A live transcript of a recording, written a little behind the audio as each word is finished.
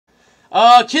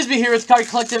Kisby here with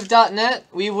CardCollective.net.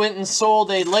 We went and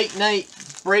sold a late night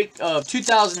break of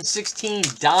 2016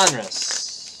 Donruss.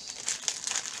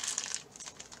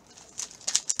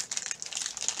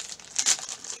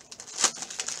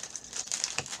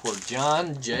 For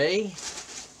John J.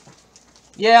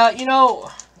 Yeah, you know,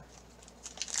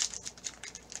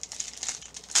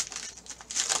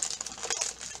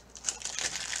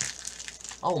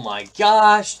 oh my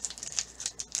gosh.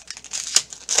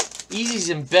 Easy's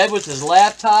in bed with his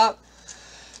laptop.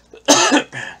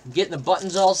 Getting the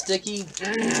buttons all sticky.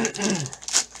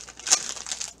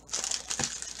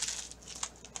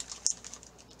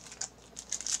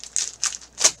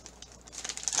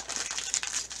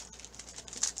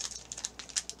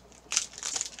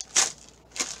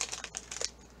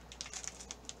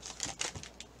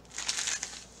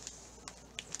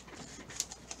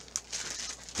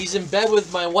 He's in bed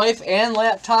with my wife and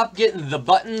laptop getting the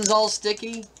buttons all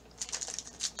sticky.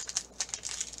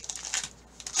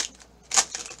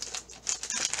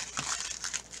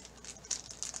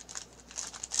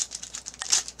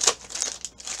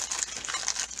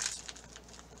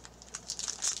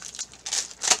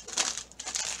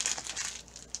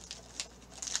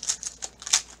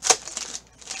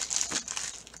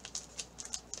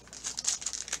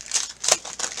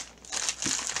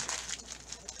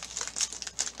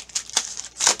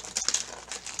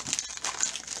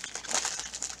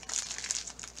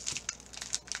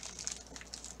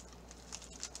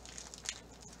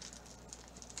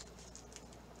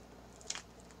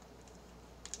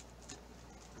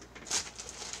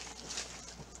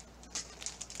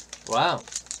 Wow.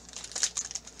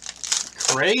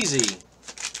 Crazy.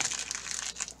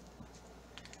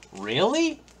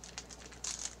 Really?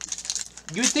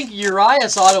 You'd think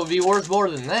Urias auto would be worth more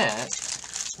than that.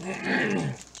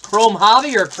 Chrome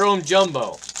Hobby or Chrome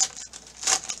Jumbo?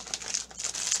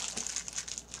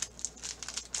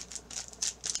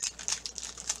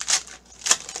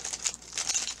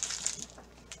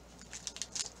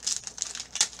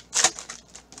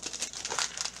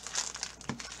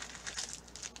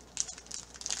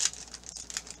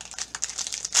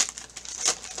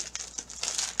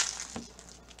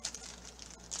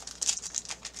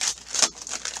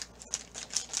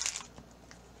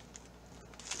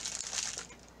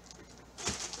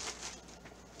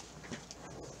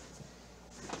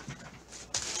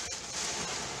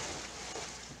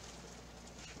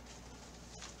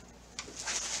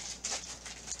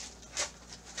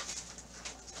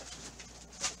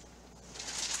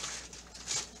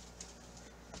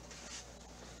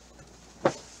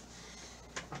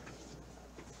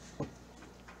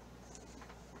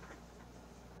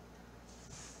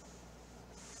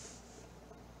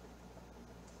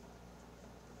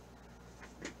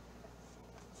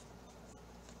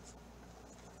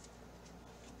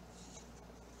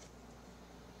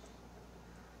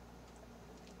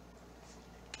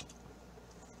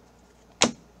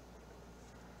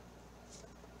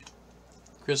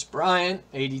 Chris Bryant,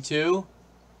 82.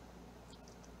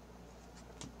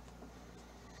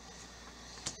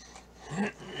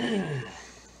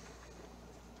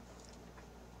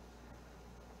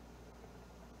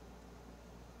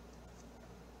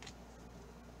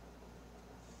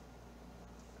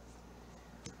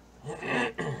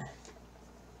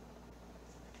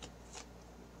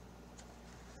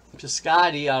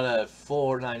 Piscotti out of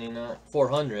 499,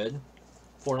 400,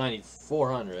 490,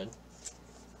 400.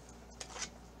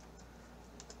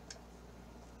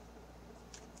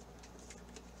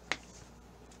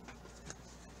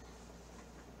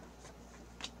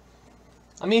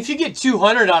 I mean, if you get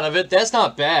 200 out of it, that's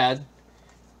not bad.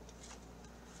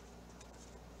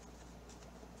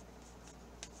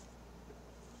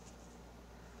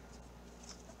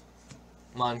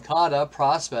 Moncada,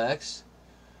 prospects.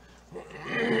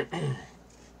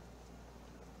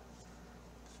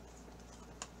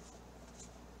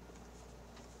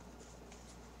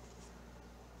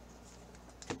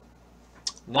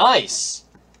 Nice.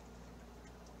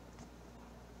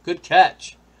 Good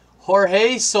catch.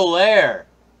 Jorge Soler.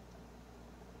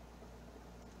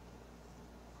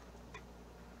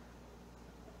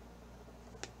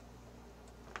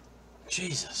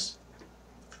 Jesus.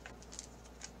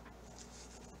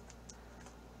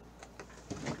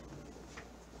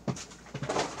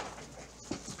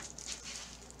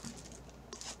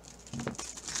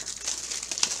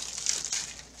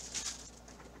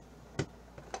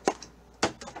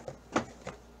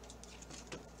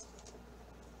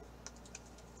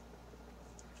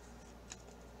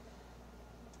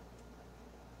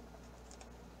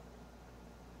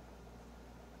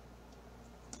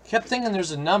 Kept thinking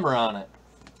there's a number on it.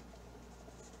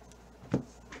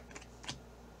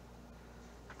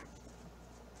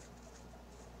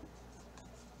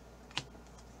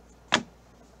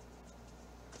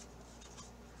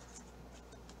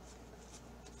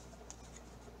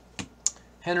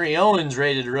 Henry Owens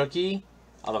rated rookie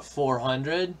out of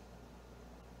 400.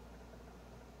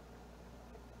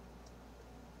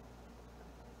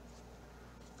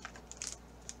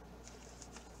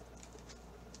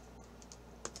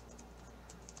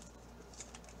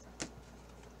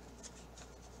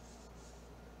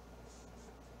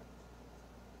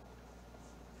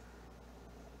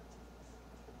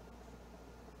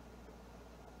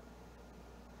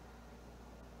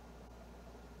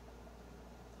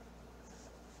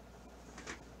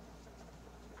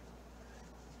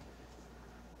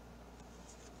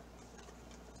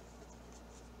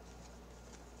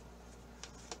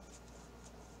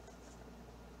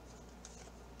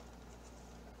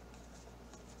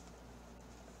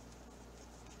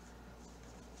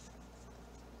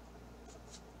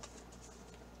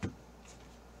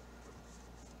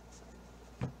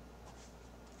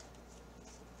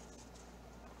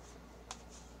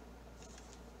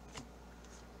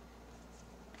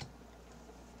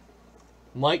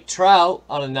 Mike Trout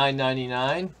on a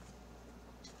 $9.99.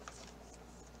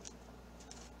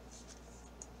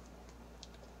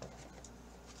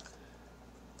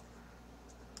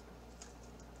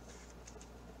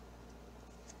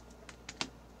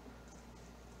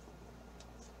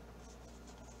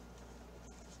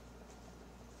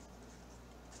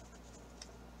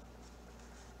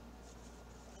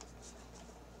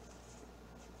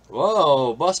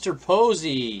 Whoa, Buster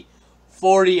Posey,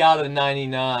 40 out of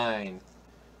 99.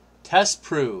 Test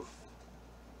proof.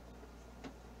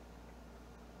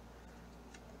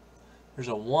 There's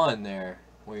a 1 there.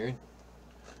 Weird.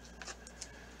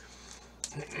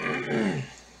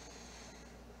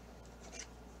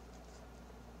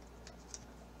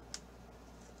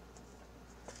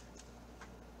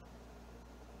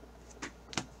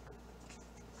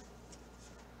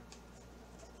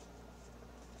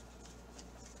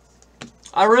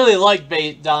 I really like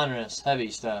Donruss, heavy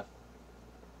stuff.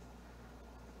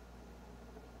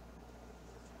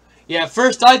 Yeah, at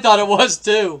first I thought it was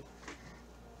too.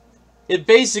 It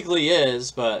basically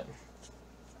is, but...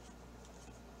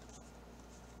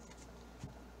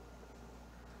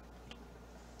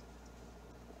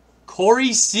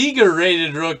 Corey Seager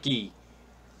rated rookie.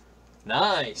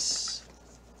 Nice.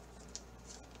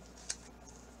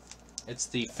 It's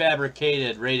the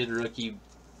fabricated rated rookie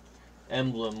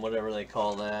emblem, whatever they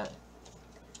call that.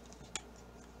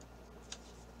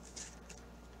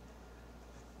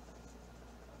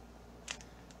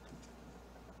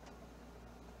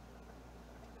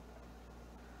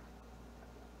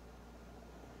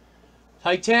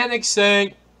 Titanic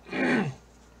sank.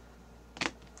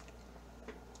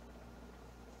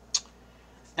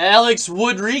 Alex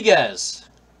Rodriguez.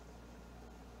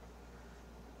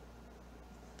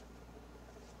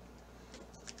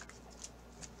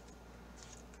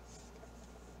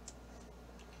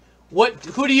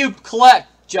 Who do you collect,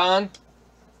 John?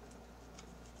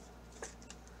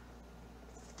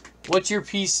 What's your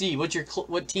PC?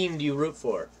 What team do you root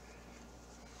for?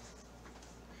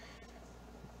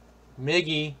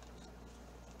 Miggy.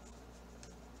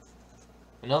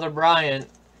 Another Bryant.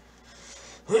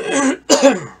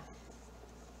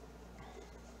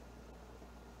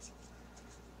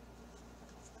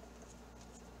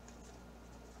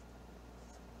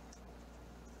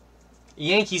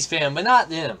 Yankees fan, but not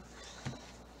them.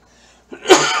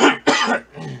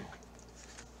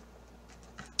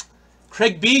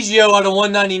 Craig Biggio out of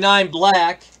 199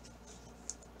 black.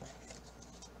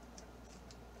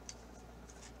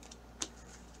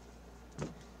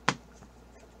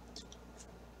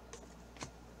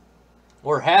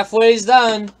 We're halfway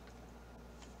done.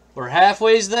 We're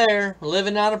halfway there.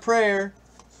 Living out a prayer.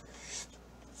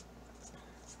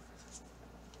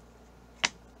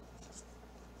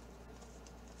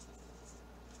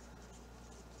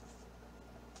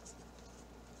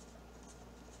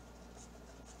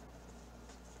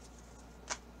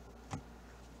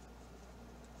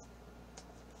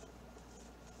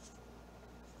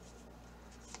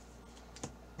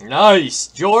 Nice.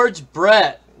 George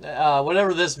Brett.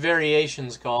 Whatever this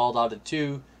variation's called, out of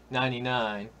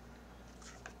 $2.99.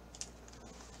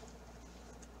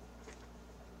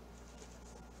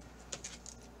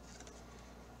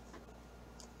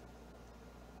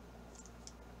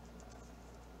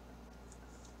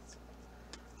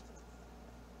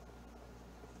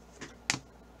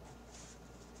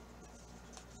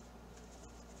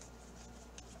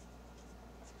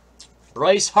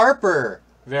 Bryce Harper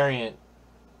variant.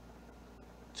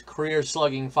 Career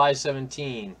slugging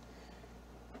 517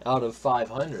 out of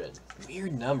 500.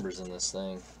 Weird numbers in this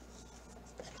thing.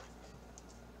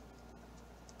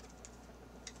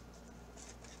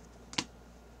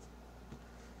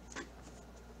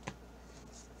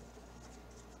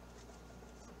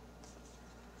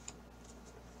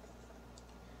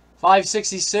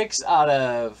 566 out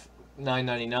of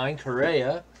 999,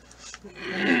 Correa.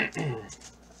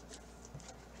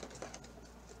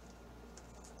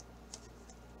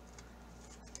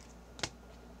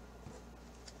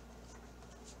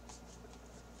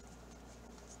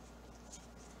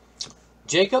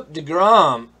 Jacob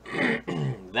deGrom.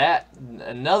 That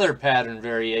another pattern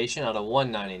variation out of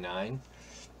 199.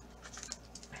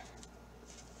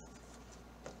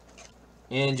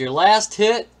 And your last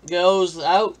hit goes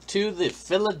out to the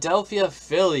Philadelphia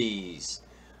Phillies.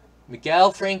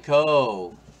 Miguel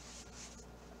Franco.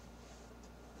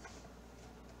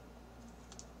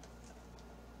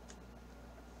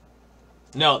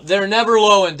 No, they're never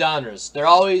low in Donruss. They're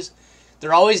always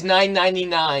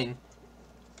 $9.99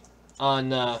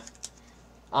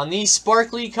 on these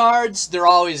sparkly cards. They're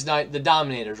always the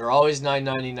Dominators are always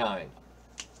 $9.99.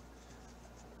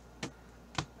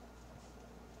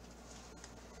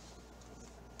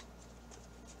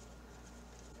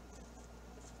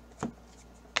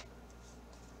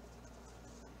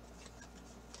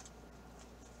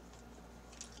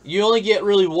 You only get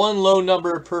really one low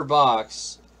number per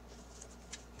box.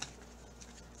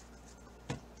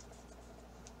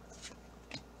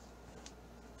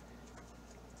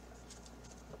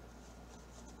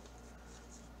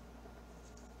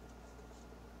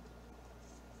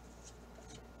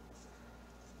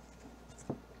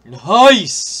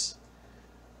 Nice!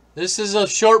 This is a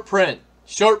short print.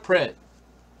 Short print.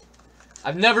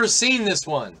 I've never seen this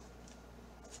one.